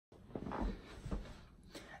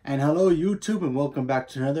And hello YouTube, and welcome back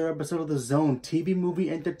to another episode of The Zone TV Movie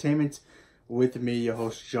Entertainment with me, your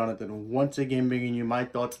host Jonathan. Once again bringing you my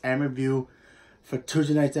thoughts and review for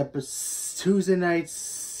Tuesday night's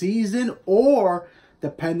season, or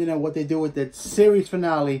depending on what they do with the series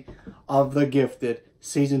finale of The Gifted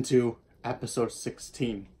Season 2 Episode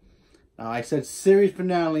 16. Now I said series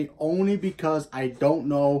finale only because I don't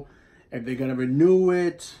know if they're going to renew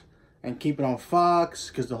it and keep it on Fox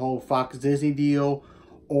because the whole Fox Disney deal,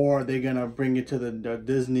 or they're gonna bring it to the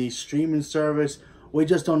Disney streaming service. We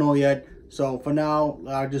just don't know yet. So for now,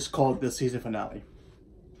 I just call it the season finale.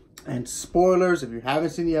 And spoilers, if you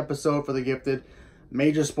haven't seen the episode for The Gifted,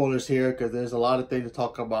 major spoilers here because there's a lot of things to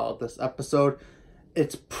talk about this episode.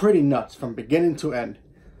 It's pretty nuts from beginning to end.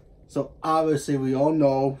 So obviously we all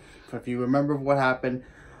know, if you remember what happened,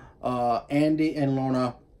 Andy and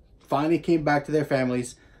Lorna finally came back to their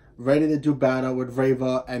families, ready to do battle with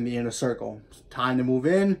Reva and the Inner Circle. It's time to move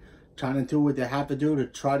in, trying to do what they have to do to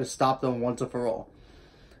try to stop them once and for all.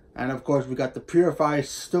 And of course, we got the Purifiers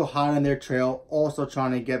still hot on their trail, also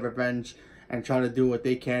trying to get revenge and trying to do what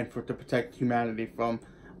they can to protect humanity from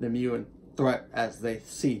the mutant threat as they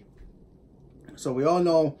see. So we all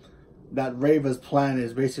know that Reva's plan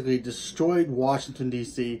is basically destroy Washington,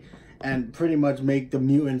 D.C. and pretty much make the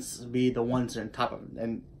mutants be the ones on top of it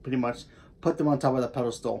and pretty much put them on top of the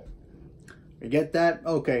pedestal. We get that?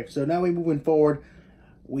 Okay, so now we're moving forward.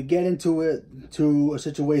 We get into a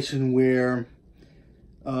situation where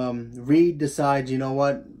Reed decides, you know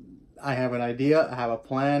what? I have an idea. I have a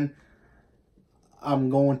plan.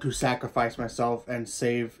 I'm going to sacrifice myself and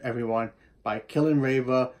save everyone by killing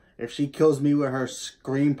Reva. If she kills me with her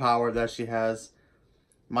scream power that she has,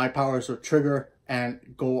 my powers will trigger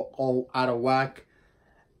and go all out of whack,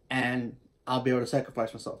 and I'll be able to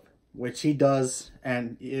sacrifice myself. Which he does,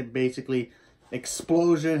 and it basically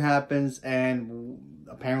explosion happens, and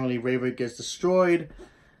apparently Reva gets destroyed.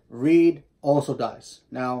 Reed also dies.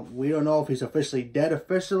 Now we don't know if he's officially dead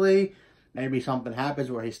officially. Maybe something happens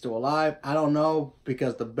where he's still alive. I don't know,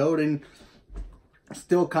 because the building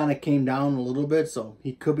still kind of came down a little bit, so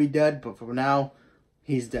he could be dead, but for now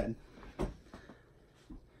he's dead.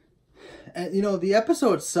 And you know, the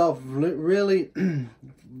episode itself really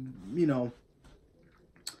you know,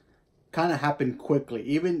 kind of happened quickly.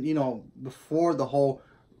 Even, you know, before the whole,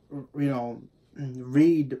 you know,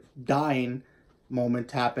 Reed dying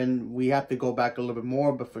moment happened, we have to go back a little bit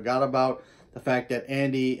more, but forgot about the fact that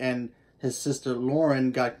Andy and his sister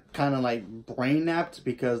Lauren got kind of like brain napped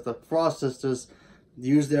because the Frost sisters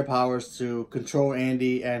used their powers to control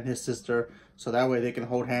Andy and his sister, so that way they can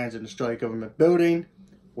hold hands and destroy a government building,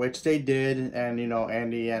 which they did. And, you know,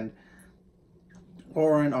 Andy and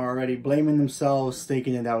Lauren are already blaming themselves,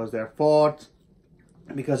 thinking that was their fault.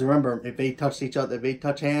 Because remember, if they touch each other, if they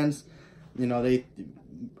touch hands, you know, they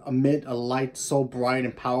emit a light so bright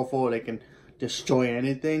and powerful they can destroy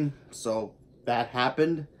anything. So that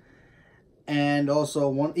happened. And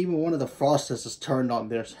also, even one of the Frost sisters turned on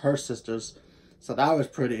her sisters. So that was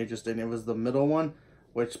pretty interesting. It was the middle one,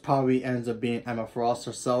 which probably ends up being Emma Frost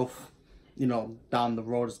herself, you know, down the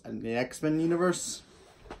road in the X-Men universe.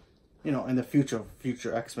 You know, in the future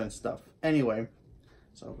X-Men stuff. Anyway,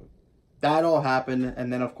 so that all happened,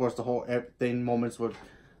 and then of course the whole everything moments with,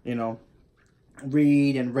 you know,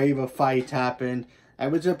 Reed and Reva fight happened.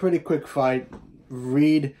 It was a pretty quick fight.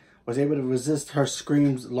 Reed was able to resist her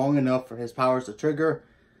screams long enough for his powers to trigger,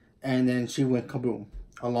 and then she went kaboom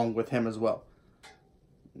along with him as well.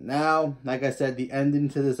 Now, like I said, the ending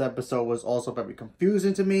to this episode was also very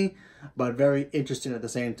confusing to me, but very interesting at the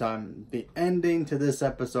same time. The ending to this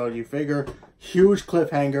episode, you figure, huge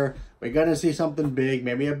cliffhanger. We're going to see something big,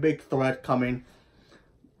 maybe a big threat coming.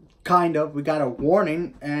 Kind of. We got a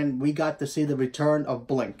warning, and we got to see the return of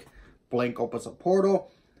Blink. Blink opens a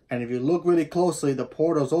portal, and if you look really closely, the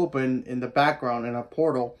portal's open in the background in a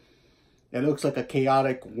portal. It looks like a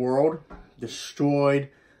chaotic world, destroyed,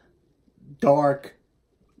 dark,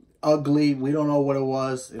 ugly. We don't know what it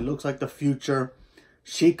was. It looks like the future.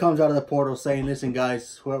 She comes out of the portal saying, listen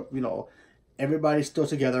guys, you know, everybody's still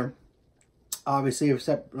together, obviously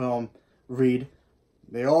except Reed.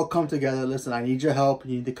 They all come together. Listen, I need your help.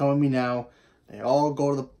 You need to come with me now. They all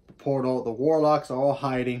go to the portal. The Warlocks are all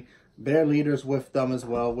hiding, their leaders with them as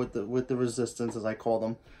well, with the resistance, as I call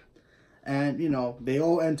them. And you know, they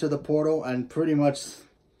all enter the portal, and pretty much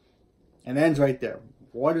it ends right there.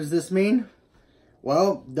 What does this mean?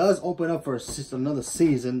 Well, it does open up for another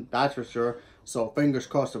season, that's for sure. So fingers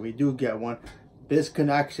crossed that we do get one. This can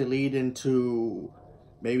actually lead into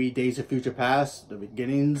maybe Days of Future Past, the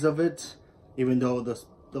beginnings of it. Even though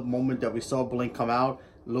the moment that we saw Blink come out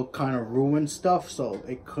looked kind of ruined stuff, so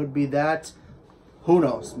it could be that. Who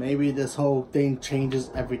knows? Maybe this whole thing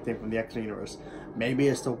changes everything from the X-Men universe. Maybe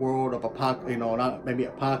it's the world of not maybe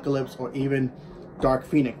Apocalypse or even Dark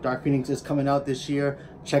Phoenix. Dark Phoenix is coming out this year.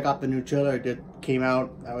 Check out the new trailer. It came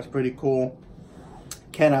out. That was pretty cool.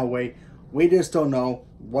 Cannot wait. We just don't know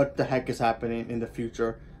what the heck is happening in the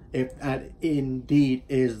future. If that indeed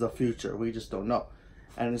is the future. We just don't know.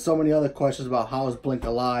 And there's so many other questions about how is Blink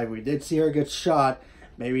alive. We did see her get shot.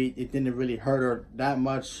 Maybe it didn't really hurt her that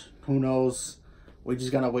much. Who knows? We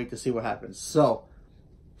just gotta wait to see what happens. So,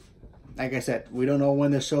 like I said, we don't know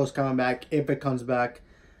when the show's coming back, if it comes back.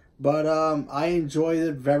 But I enjoyed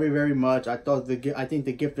it very, very much. I think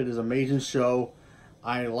The Gifted is an amazing show.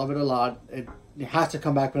 I love it a lot. It has to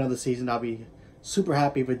come back for another season. I'll be super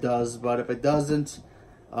happy if it does. But if it doesn't,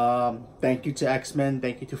 thank you to X-Men.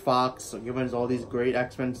 Thank you to Fox for giving us all these great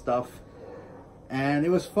X-Men stuff. And it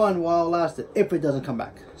was fun while it lasted, if it doesn't come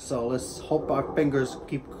back. So let's hope our fingers,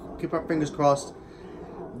 keep our fingers crossed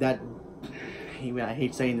that, even I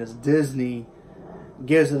hate saying this, Disney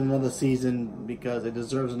gives it another season, because it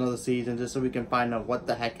deserves another season, just so we can find out what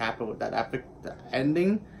the heck happened with that epic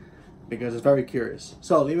ending, because it's very curious.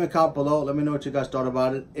 So leave a comment below. Let me know what you guys thought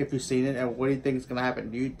about it, if you've seen it, and what do you think is going to happen.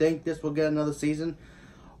 Do you think this will get another season,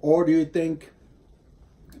 or do you think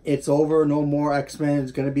it's over, no more X-Men,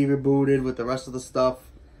 it's going to be rebooted with the rest of the stuff?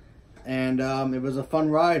 And it was a fun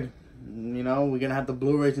ride. You know, we're going to have the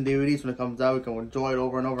Blu-rays and DVDs when it comes out. We can enjoy it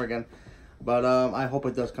over and over again. But I hope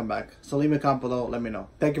it does come back. So leave me a comment below. Let me know.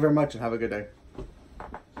 Thank you very much and have a good day.